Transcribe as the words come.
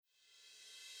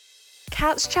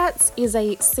Couch Chats is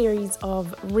a series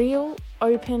of real,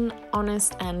 open,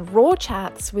 honest, and raw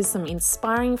chats with some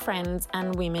inspiring friends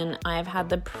and women I have had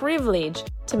the privilege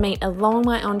to meet along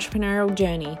my entrepreneurial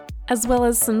journey, as well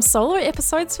as some solo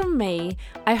episodes from me.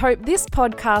 I hope this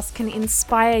podcast can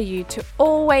inspire you to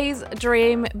always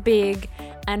dream big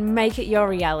and make it your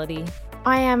reality.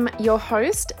 I am your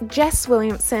host, Jess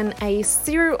Williamson, a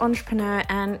serial entrepreneur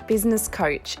and business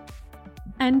coach.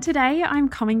 And today I'm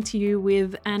coming to you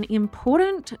with an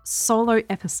important solo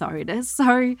episode.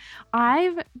 So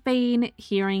I've been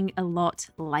hearing a lot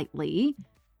lately,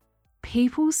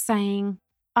 people saying,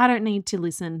 I don't need to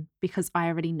listen because I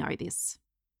already know this.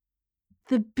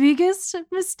 The biggest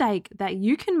mistake that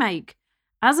you can make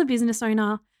as a business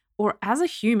owner or as a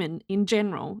human in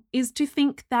general is to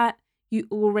think that you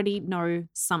already know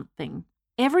something.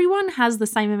 Everyone has the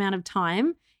same amount of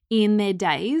time in their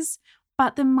days,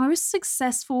 but the most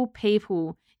successful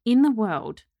people in the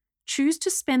world choose to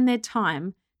spend their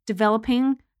time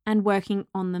developing and working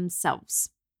on themselves.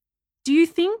 Do you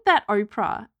think that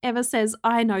Oprah ever says,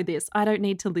 I know this, I don't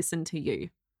need to listen to you?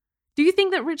 Do you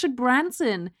think that Richard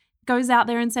Branson goes out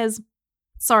there and says,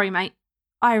 sorry, mate,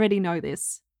 I already know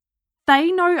this?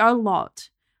 They know a lot,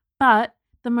 but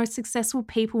the most successful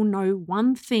people know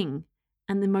one thing,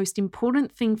 and the most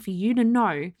important thing for you to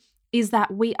know is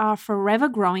that we are forever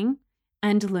growing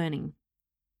and learning.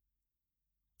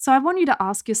 So I want you to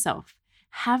ask yourself,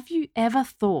 have you ever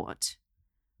thought,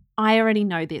 I already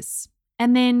know this?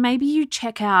 And then maybe you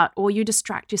check out or you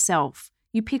distract yourself.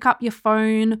 You pick up your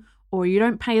phone or you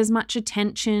don't pay as much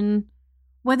attention.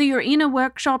 Whether you're in a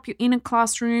workshop, you're in a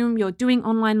classroom, you're doing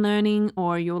online learning,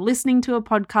 or you're listening to a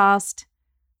podcast,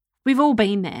 we've all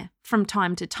been there from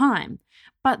time to time.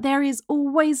 But there is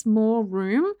always more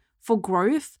room for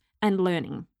growth and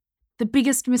learning. The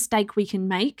biggest mistake we can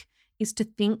make is to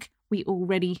think we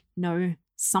already know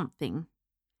something.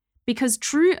 Because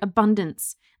true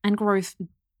abundance and growth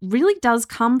really does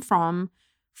come from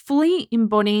fully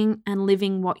embodying and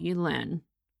living what you learn.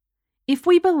 If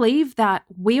we believe that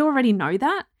we already know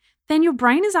that, then your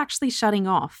brain is actually shutting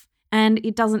off and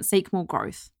it doesn't seek more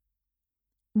growth.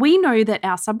 We know that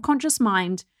our subconscious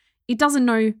mind, it doesn't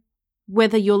know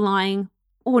whether you're lying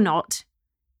or not.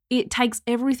 It takes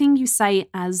everything you say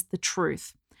as the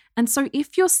truth. And so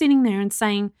if you're sitting there and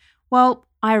saying, well,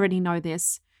 I already know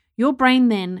this, your brain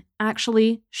then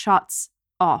actually shuts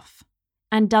off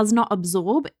and does not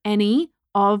absorb any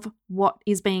of what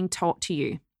is being taught to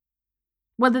you.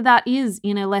 Whether that is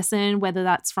in a lesson, whether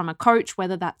that's from a coach,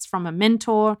 whether that's from a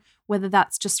mentor, whether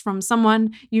that's just from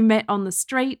someone you met on the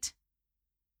street.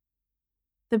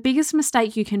 The biggest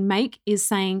mistake you can make is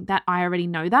saying that I already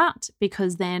know that,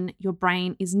 because then your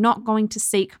brain is not going to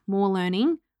seek more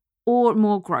learning or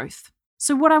more growth.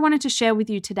 So what I wanted to share with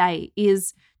you today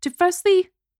is to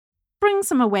firstly bring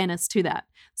some awareness to that.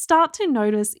 Start to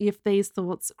notice if these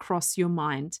thoughts cross your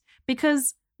mind,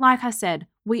 because like I said,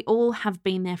 we all have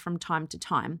been there from time to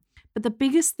time. But the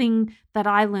biggest thing that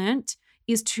I learned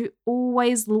is to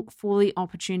always look for the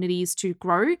opportunities to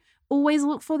grow. Always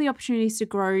look for the opportunities to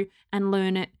grow and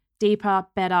learn it deeper,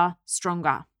 better,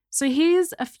 stronger. So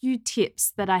here's a few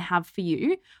tips that I have for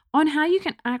you on how you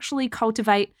can actually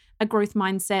cultivate a growth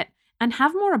mindset and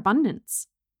have more abundance.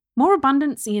 More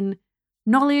abundance in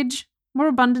knowledge, more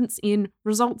abundance in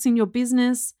results in your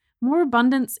business, more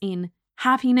abundance in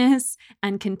happiness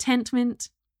and contentment.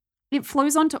 It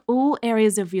flows onto all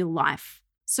areas of your life.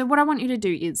 So what I want you to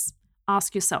do is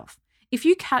ask yourself, if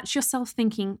you catch yourself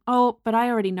thinking, oh, but I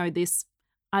already know this,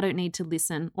 I don't need to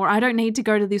listen, or I don't need to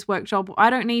go to this workshop, or I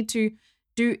don't need to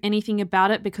do anything about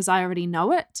it because I already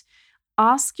know it,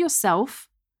 ask yourself,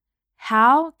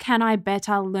 how can I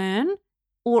better learn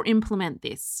or implement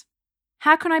this?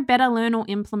 How can I better learn or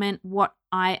implement what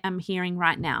I am hearing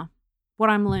right now, what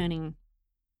I'm learning?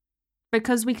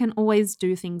 Because we can always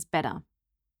do things better.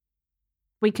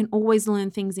 We can always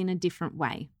learn things in a different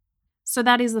way. So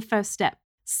that is the first step.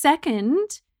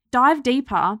 Second, dive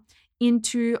deeper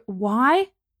into why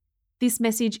this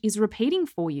message is repeating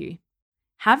for you.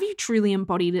 Have you truly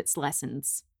embodied its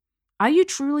lessons? Are you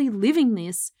truly living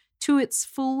this to its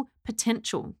full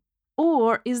potential?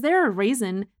 Or is there a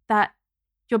reason that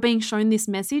you're being shown this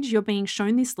message, you're being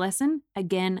shown this lesson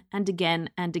again and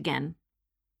again and again?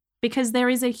 Because there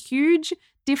is a huge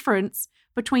difference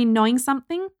between knowing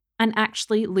something and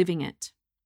actually living it.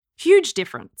 Huge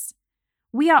difference.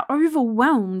 We are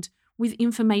overwhelmed with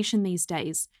information these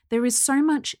days. There is so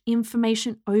much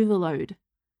information overload.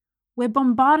 We're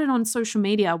bombarded on social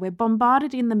media. We're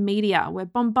bombarded in the media. We're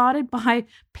bombarded by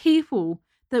people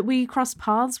that we cross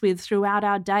paths with throughout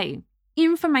our day.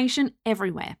 Information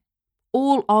everywhere,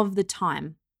 all of the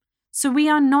time. So we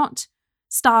are not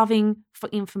starving for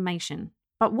information.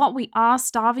 But what we are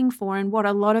starving for, and what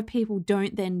a lot of people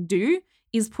don't then do,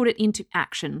 is put it into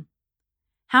action.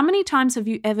 How many times have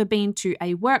you ever been to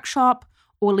a workshop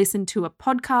or listened to a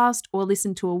podcast or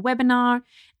listened to a webinar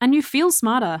and you feel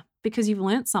smarter because you've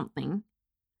learned something?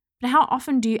 But how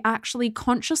often do you actually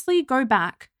consciously go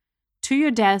back to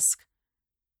your desk,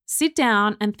 sit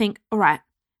down and think, all right,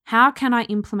 how can I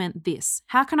implement this?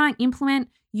 How can I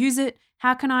use it?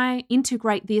 How can I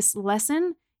integrate this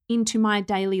lesson into my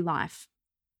daily life?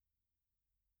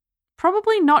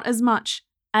 Probably not as much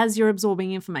as you're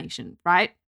absorbing information,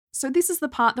 right? So this is the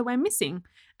part that we're missing.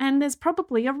 And there's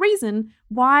probably a reason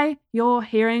why you're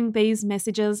hearing these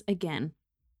messages again.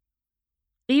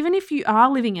 Even if you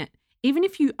are living it, even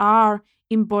if you are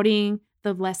embodying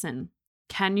the lesson,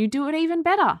 can you do it even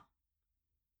better?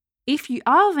 If you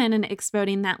are then an expert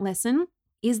in that lesson,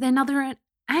 is there another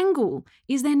angle?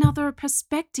 Is there another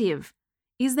perspective?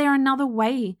 Is there another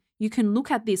way you can look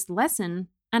at this lesson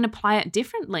and apply it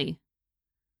differently?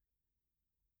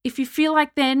 If you feel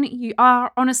like then you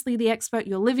are honestly the expert,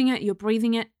 you're living it, you're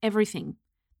breathing it, everything,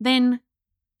 then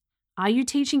are you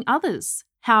teaching others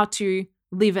how to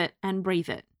live it and breathe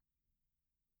it?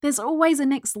 There's always a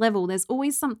next level. There's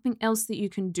always something else that you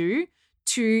can do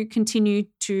to continue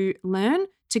to learn,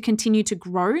 to continue to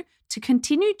grow, to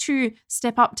continue to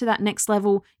step up to that next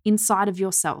level inside of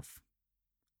yourself.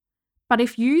 But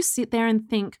if you sit there and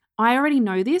think, I already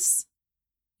know this,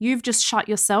 you've just shut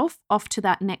yourself off to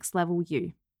that next level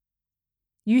you.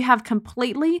 You have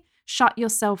completely shut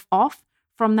yourself off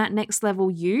from that next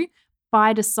level you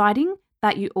by deciding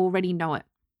that you already know it.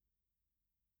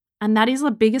 And that is the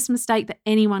biggest mistake that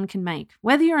anyone can make.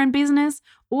 Whether you're in business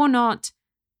or not,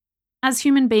 as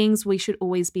human beings, we should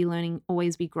always be learning,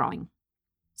 always be growing.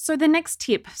 So the next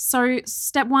tip. So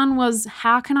step 1 was,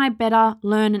 how can I better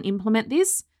learn and implement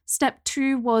this? Step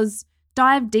 2 was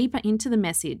dive deeper into the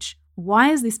message.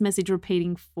 Why is this message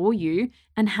repeating for you?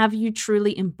 And have you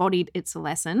truly embodied its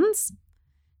lessons?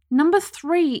 Number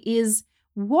 3 is,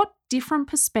 what different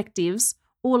perspectives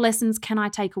or lessons can I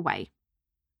take away?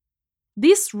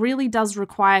 This really does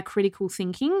require critical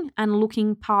thinking and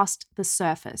looking past the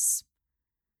surface.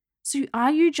 So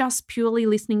are you just purely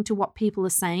listening to what people are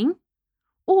saying?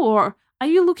 Or are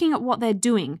you looking at what they're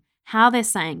doing, how they're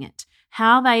saying it,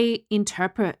 how they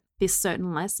interpret this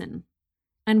certain lesson?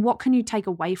 And what can you take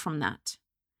away from that?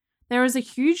 There is a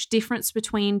huge difference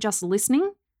between just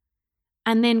listening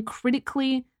and then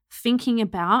critically thinking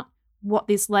about what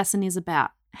this lesson is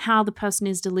about, how the person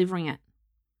is delivering it,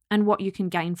 and what you can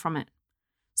gain from it.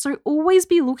 So always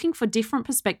be looking for different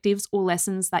perspectives or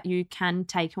lessons that you can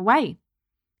take away.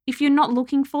 If you're not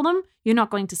looking for them, you're not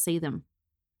going to see them.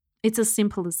 It's as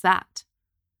simple as that.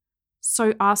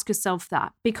 So ask yourself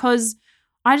that, because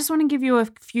I just want to give you a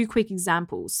few quick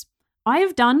examples. I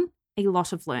have done a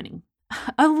lot of learning,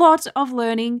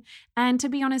 And to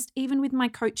be honest, even with my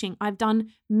coaching, I've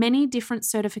done many different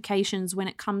certifications when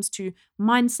it comes to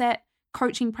mindset,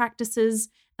 coaching practices,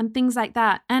 and things like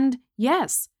that. And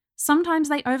yes, sometimes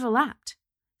they overlapped.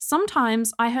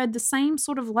 Sometimes I heard the same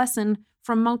sort of lesson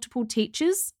from multiple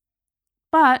teachers,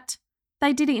 but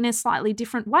they did it in a slightly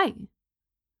different way.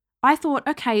 I thought,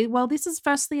 okay, well, this is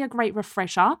firstly a great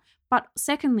refresher, but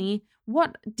secondly,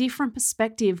 what different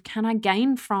perspective can I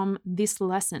gain from this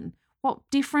lesson? What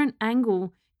different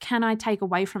angle can I take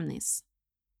away from this?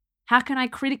 How can I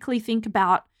critically think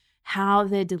about how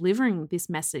they're delivering this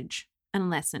message and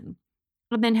lesson?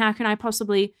 And then how can I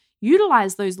possibly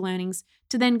utilize those learnings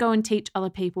to then go and teach other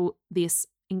people this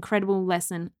incredible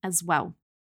lesson as well?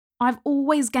 I've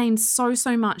always gained so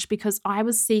much because I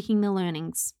was seeking the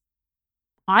learnings.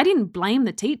 I didn't blame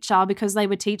the teacher because they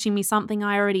were teaching me something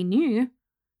I already knew.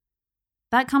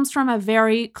 That comes from a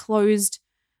very closed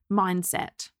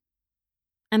mindset.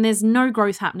 And there's no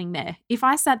growth happening there. If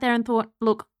I sat there and thought,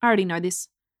 look, I already know this.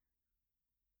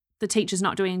 The teacher's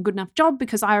not doing a good enough job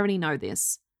because I already know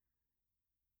this.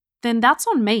 Then that's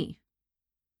on me.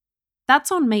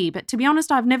 That's on me. But to be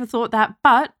honest, I've never thought that.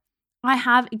 But I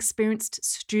have experienced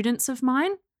students of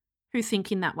mine who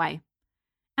think in that way.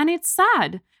 And it's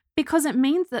sad because it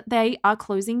means that they are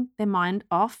closing their mind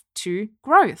off to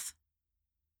growth.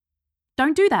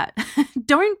 Don't do that.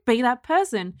 Don't be that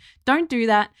person. Don't do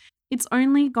that. It's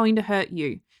only going to hurt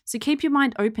you. So keep your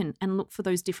mind open and look for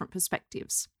those different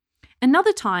perspectives.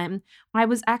 Another time, I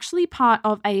was actually part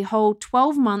of a whole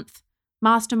 12-month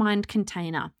mastermind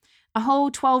container, a whole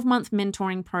 12-month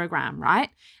mentoring program,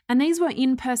 right? And these were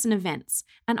in-person events.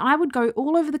 And I would go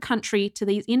all over the country to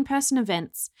these in-person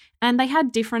events. And they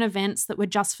had different events that were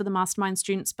just for the mastermind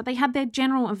students, but they had their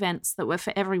general events that were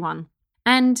for everyone.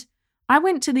 And I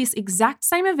went to this exact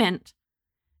same event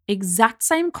exact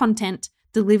same content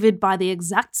delivered by the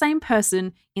exact same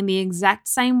person in the exact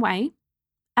same way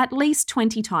at least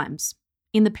 20 times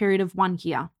in the period of 1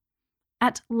 year.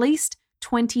 At least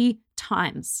 20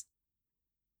 times.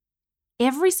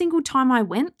 Every single time I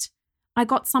went, I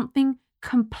got something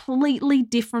completely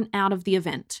different out of the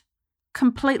event.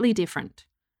 Completely different.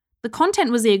 The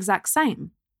content was the exact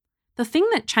same. The thing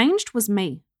that changed was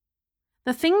me.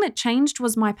 The thing that changed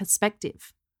was my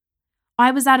perspective.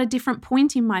 I was at a different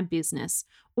point in my business,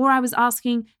 or I was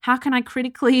asking, how can I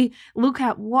critically look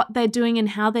at what they're doing and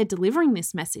how they're delivering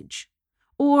this message?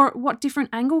 Or what different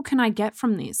angle can I get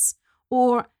from this?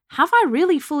 Or have I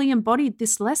really fully embodied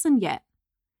this lesson yet?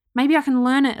 Maybe I can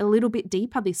learn it a little bit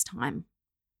deeper this time.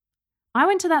 I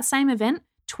went to that same event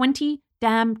 20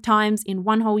 damn times in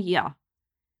 1 whole year.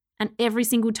 And every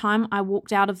single time I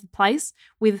walked out of the place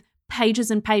with pages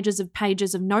and pages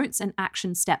of notes and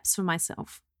action steps for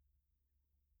myself.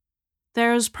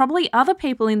 There's probably other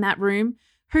people in that room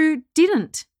who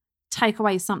didn't take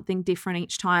away something different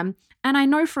each time. And I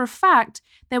know for a fact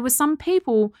there were some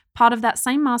people part of that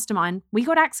same mastermind. We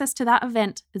got access to that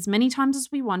event as many times as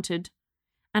we wanted.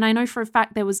 And I know for a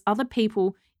fact there was other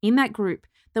people in that group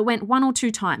that went 1 or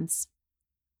 2 times.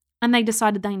 And they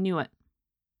decided they knew it.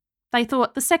 They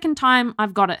thought, the second time,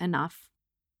 I've got it enough.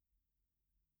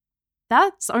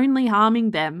 That's only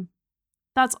harming them.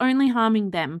 That's only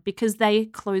harming them because they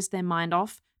closed their mind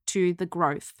off to the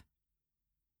growth.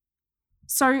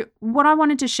 So what I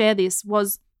wanted to share this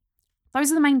was, those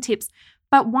are the main tips.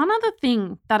 But one other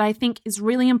thing that I think is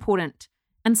really important,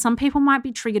 and some people might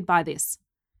be triggered by this,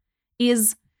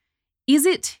 is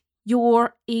it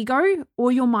your ego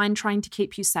or your mind trying to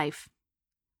keep you safe?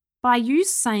 By you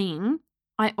saying,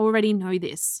 I already know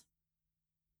this,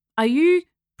 are you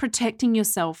protecting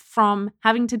yourself from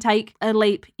having to take a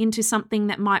leap into something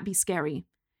that might be scary,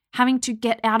 having to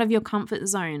get out of your comfort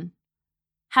zone,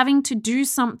 having to do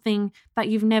something that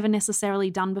you've never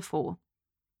necessarily done before?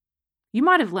 You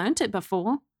might have learnt it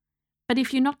before, but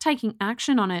if you're not taking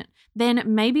action on it, then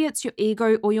maybe it's your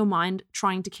ego or your mind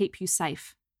trying to keep you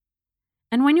safe.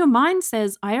 And when your mind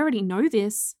says, I already know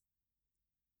this,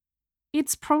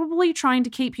 it's probably trying to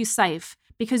keep you safe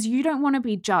because you don't want to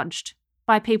be judged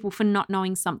by people for not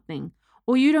knowing something,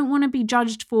 or you don't want to be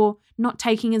judged for not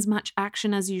taking as much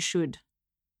action as you should.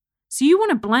 So you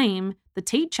want to blame the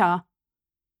teacher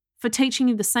for teaching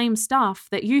you the same stuff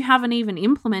that you haven't even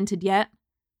implemented yet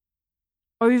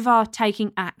over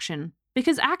taking action,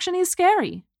 because action is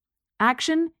scary.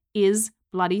 Action is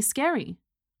bloody scary.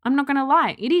 I'm not going to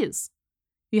lie, it is.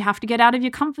 You have to get out of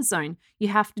your comfort zone. You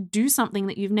have to do something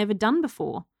that you've never done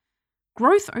before.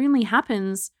 Growth only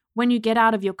happens when you get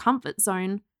out of your comfort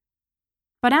zone,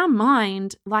 but our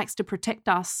mind likes to protect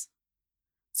us.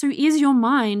 So is your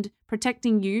mind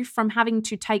protecting you from having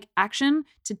to take action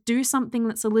to do something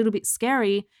that's a little bit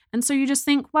scary? And so you just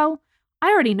think, well, I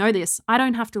already know this. I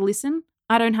don't have to listen.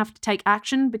 I don't have to take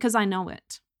action because I know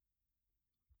it.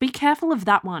 Be careful of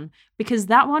that one, because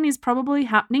that one is probably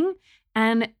happening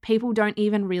and people don't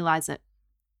even realize it.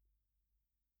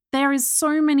 There is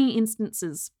so many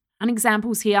instances and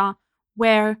examples here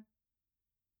where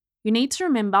you need to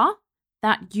remember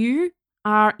that you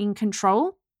are in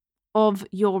control of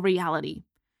your reality.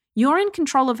 You're in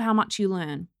control of how much you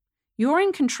learn. You're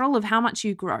in control of how much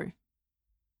you grow.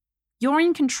 You're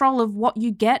in control of what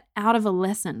you get out of a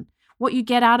lesson, what you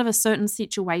get out of a certain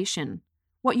situation,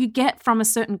 what you get from a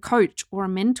certain coach or a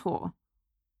mentor.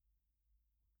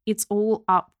 It's all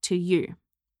up to you.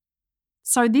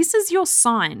 So this is your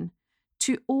sign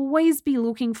to always be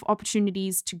looking for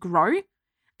opportunities to grow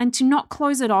and to not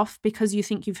close it off because you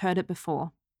think you've heard it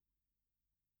before.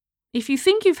 If you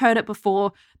think you've heard it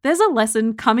before, there's a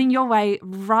lesson coming your way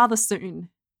rather soon.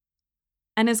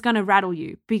 And it's going to rattle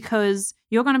you because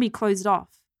you're going to be closed off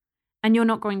and you're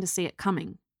not going to see it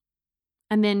coming.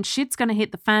 And then shit's going to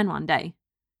hit the fan one day.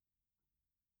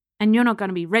 And you're not going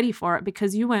to be ready for it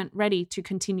because you weren't ready to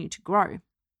continue to grow.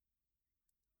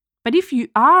 But if you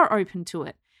are open to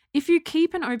it, if you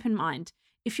keep an open mind,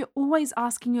 if you're always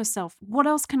asking yourself, what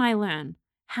else can I learn?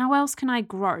 How else can I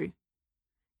grow?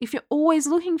 If you're always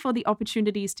looking for the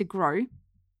opportunities to grow,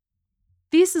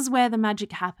 this is where the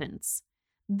magic happens.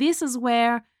 This is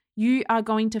where you are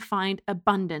going to find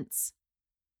abundance.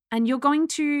 And you're going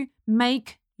to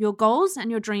make your goals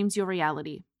and your dreams your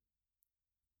reality.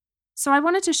 So I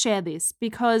wanted to share this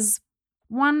because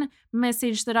one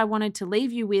message that I wanted to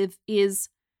leave you with is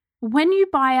when you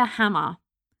buy a hammer,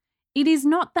 it is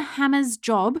not the hammer's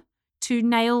job to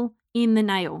nail in the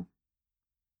nail.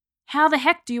 How the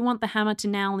heck do you want the hammer to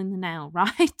nail in the nail,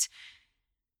 right?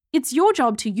 It's your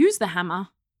job to use the hammer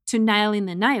to nail in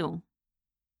the nail.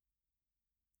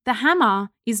 The hammer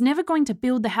is never going to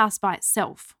build the house by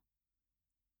itself.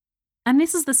 And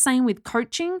this is the same with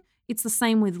coaching. It's the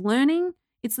same with learning.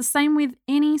 It's the same with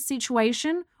any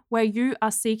situation where you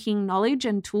are seeking knowledge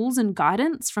and tools and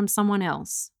guidance from someone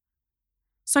else.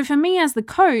 So for me as the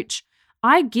coach,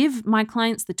 I give my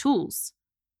clients the tools,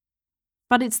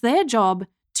 but it's their job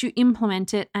to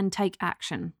implement it and take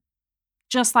action.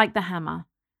 Just like the hammer.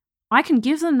 I can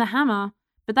give them the hammer,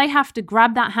 but they have to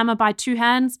grab that hammer by two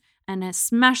hands and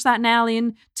smash that nail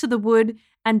in to the wood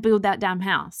and build that damn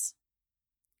house.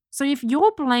 So if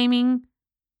you're blaming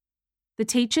the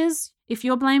teachers, if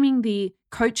you're blaming the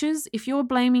coaches, if you're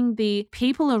blaming the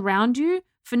people around you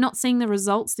for not seeing the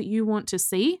results that you want to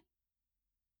see,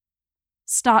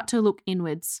 start to look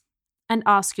inwards and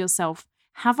ask yourself,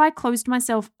 have I closed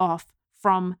myself off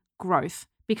from growth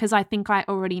because I think I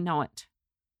already know it?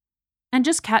 And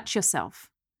just catch yourself.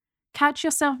 Catch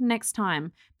yourself next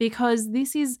time, because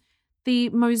this is the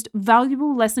most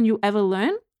valuable lesson you'll ever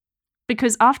learn.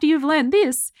 Because after you've learned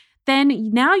this,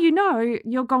 then now you know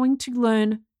you're going to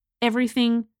learn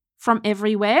everything from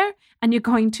everywhere, and you're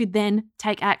going to then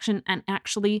take action and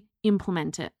actually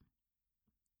implement it.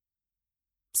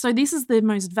 So this is the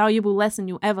most valuable lesson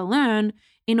you'll ever learn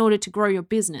in order to grow your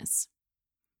business.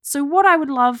 So what I would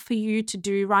love for you to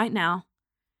do right now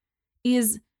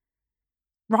is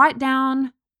write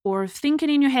down, or think it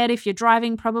in your head. If you're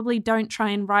driving, probably don't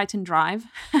try and write and drive.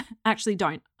 Actually,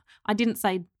 don't. I didn't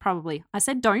say probably. I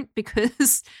said don't,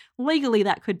 because legally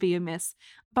that could be a mess.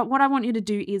 But what I want you to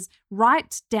do is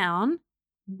write down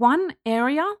one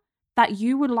area that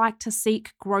you would like to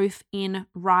seek growth in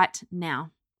right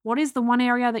now. What is the one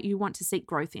area that you want to seek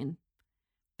growth in?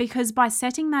 Because by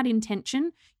setting that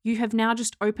intention, you have now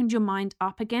just opened your mind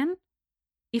up again.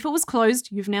 If it was closed,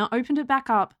 you've now opened it back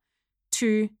up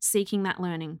to seeking that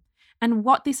learning. And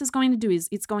what this is going to do is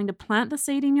it's going to plant the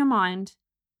seed in your mind,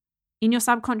 in your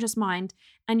subconscious mind,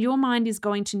 and your mind is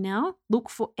going to now look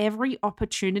for every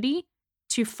opportunity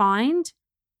to find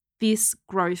this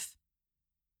growth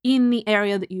in the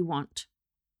area that you want.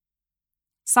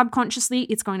 Subconsciously,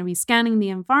 it's going to be scanning the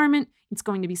environment, it's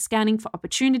going to be scanning for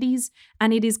opportunities,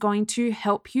 and it is going to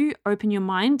help you open your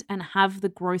mind and have the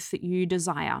growth that you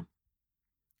desire.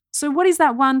 So what is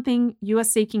that one thing you are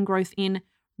seeking growth in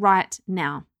right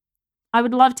now? I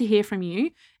would love to hear from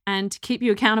you and to keep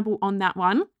you accountable on that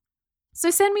one. So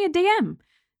send me a DM.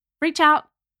 Reach out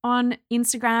on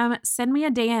Instagram, send me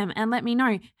a DM and let me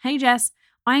know, hey Jess,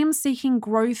 I am seeking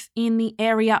growth in the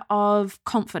area of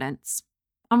confidence.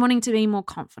 I'm wanting to be more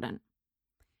confident.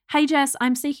 Hey Jess,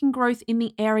 I'm seeking growth in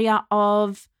the area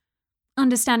of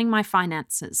understanding my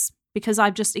finances because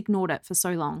I've just ignored it for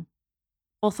so long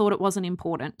or thought it wasn't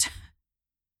important.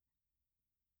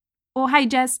 Or hey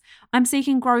Jess, I'm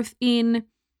seeking growth in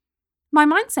my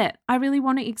mindset. I really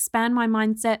want to expand my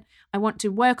mindset. I want to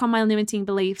work on my limiting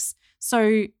beliefs.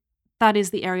 So that is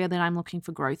the area that I'm looking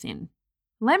for growth in.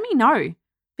 Let me know,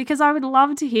 because I would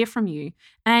love to hear from you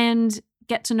and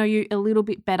get to know you a little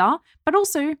bit better. But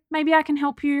also maybe I can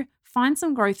help you find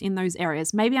some growth in those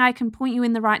areas. Maybe I can point you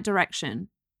in the right direction.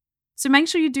 So make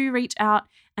sure you do reach out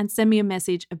and send me a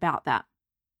message about that.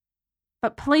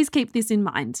 But please keep this in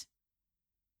mind,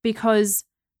 because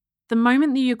the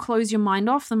moment that you close your mind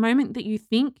off, the moment that you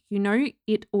think you know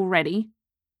it already,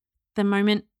 the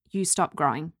moment you stop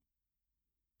growing.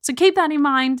 So keep that in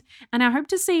mind, and I hope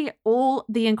to see all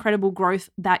the incredible growth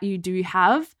that you do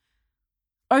have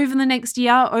over the next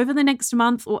year, over the next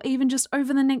month, or even just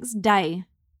over the next day,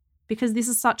 because this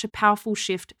is such a powerful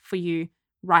shift for you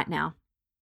right now.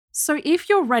 So if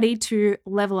you're ready to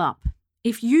level up,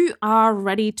 if you are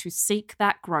ready to seek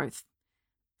that growth,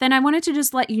 then I wanted to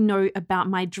just let you know about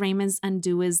my Dreamers and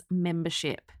Doers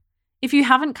membership. If you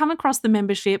haven't come across the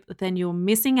membership, then you're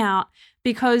missing out,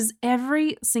 because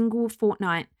every single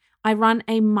fortnight I run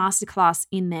a masterclass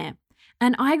in there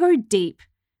and I go deep.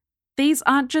 These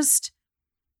aren't just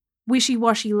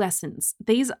wishy-washy lessons.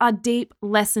 These are deep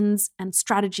lessons and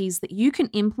strategies that you can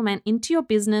implement into your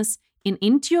business and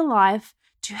into your life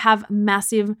to have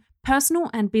massive personal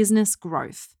and business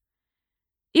growth.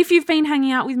 If you've been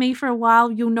hanging out with me for a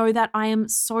while, you'll know that I am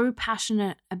so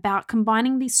passionate about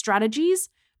combining these strategies,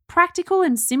 practical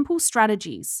and simple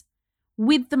strategies,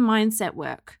 with the mindset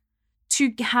work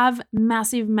to have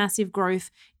massive, massive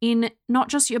growth in not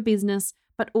just your business,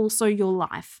 but also your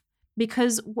life.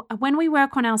 Because when we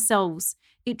work on ourselves,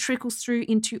 it trickles through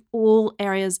into all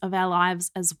areas of our lives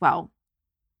as well.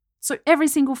 So every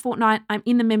single fortnight, I'm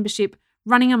in the membership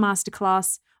running a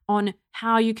masterclass on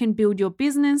how you can build your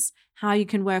business, how you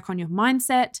can work on your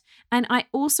mindset. And I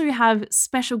also have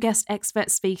special guest expert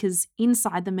speakers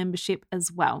inside the membership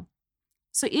as well.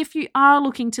 So if you are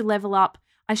looking to level up,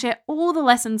 I share all the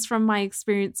lessons from my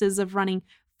experiences of running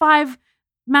 5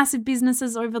 massive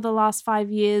businesses over the last 5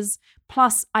 years.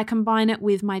 Plus, I combine it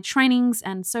with my trainings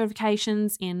and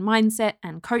certifications in mindset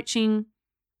and coaching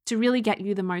to really get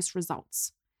you the most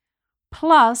results.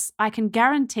 Plus, I can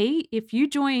guarantee if you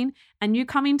join and you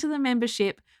come into the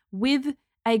membership with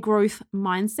a growth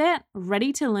mindset,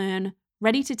 ready to learn,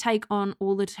 ready to take on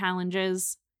all the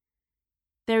challenges,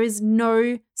 there is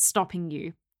no stopping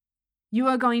you. You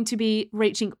are going to be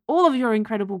reaching all of your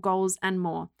incredible goals and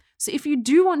more. So if you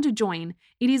do want to join,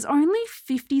 it is only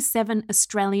 57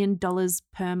 Australian dollars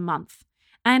per month.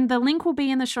 And the link will be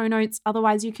in the show notes.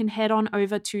 Otherwise, you can head on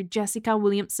over to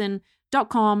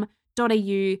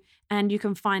jessicawilliamson.com.au and you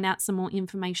can find out some more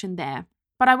information there.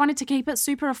 But I wanted to keep it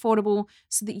super affordable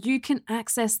so that you can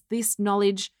access this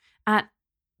knowledge at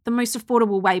the most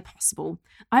affordable way possible.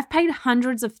 I've paid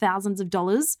hundreds of thousands of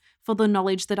dollars for the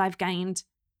knowledge that I've gained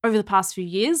over the past few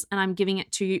years, and I'm giving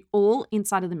it to you all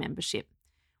inside of the membership.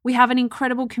 We have an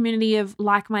incredible community of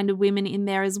like-minded women in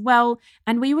there as well,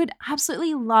 and we would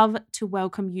absolutely love to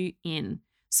welcome you in.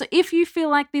 So if you feel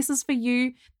like this is for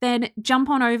you, then jump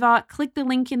on over, click the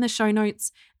link in the show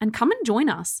notes, and come and join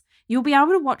us. You'll be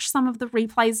able to watch some of the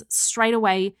replays straight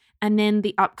away and then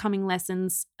the upcoming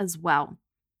lessons as well.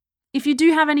 If you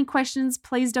do have any questions,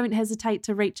 please don't hesitate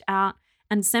to reach out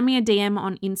and send me a DM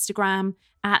on Instagram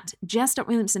at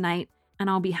jess.williamson8 and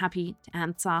I'll be happy to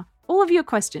answer all of your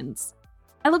questions.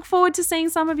 I look forward to seeing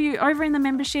some of you over in the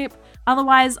membership.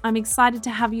 Otherwise, I'm excited to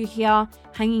have you here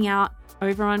hanging out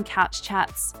over on Couch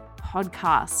Chats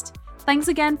podcast. Thanks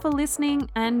again for listening,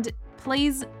 and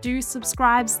please do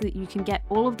subscribe so that you can get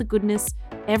all of the goodness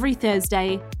every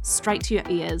Thursday straight to your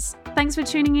ears. Thanks for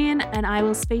tuning in, and I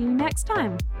will see you next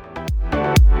time.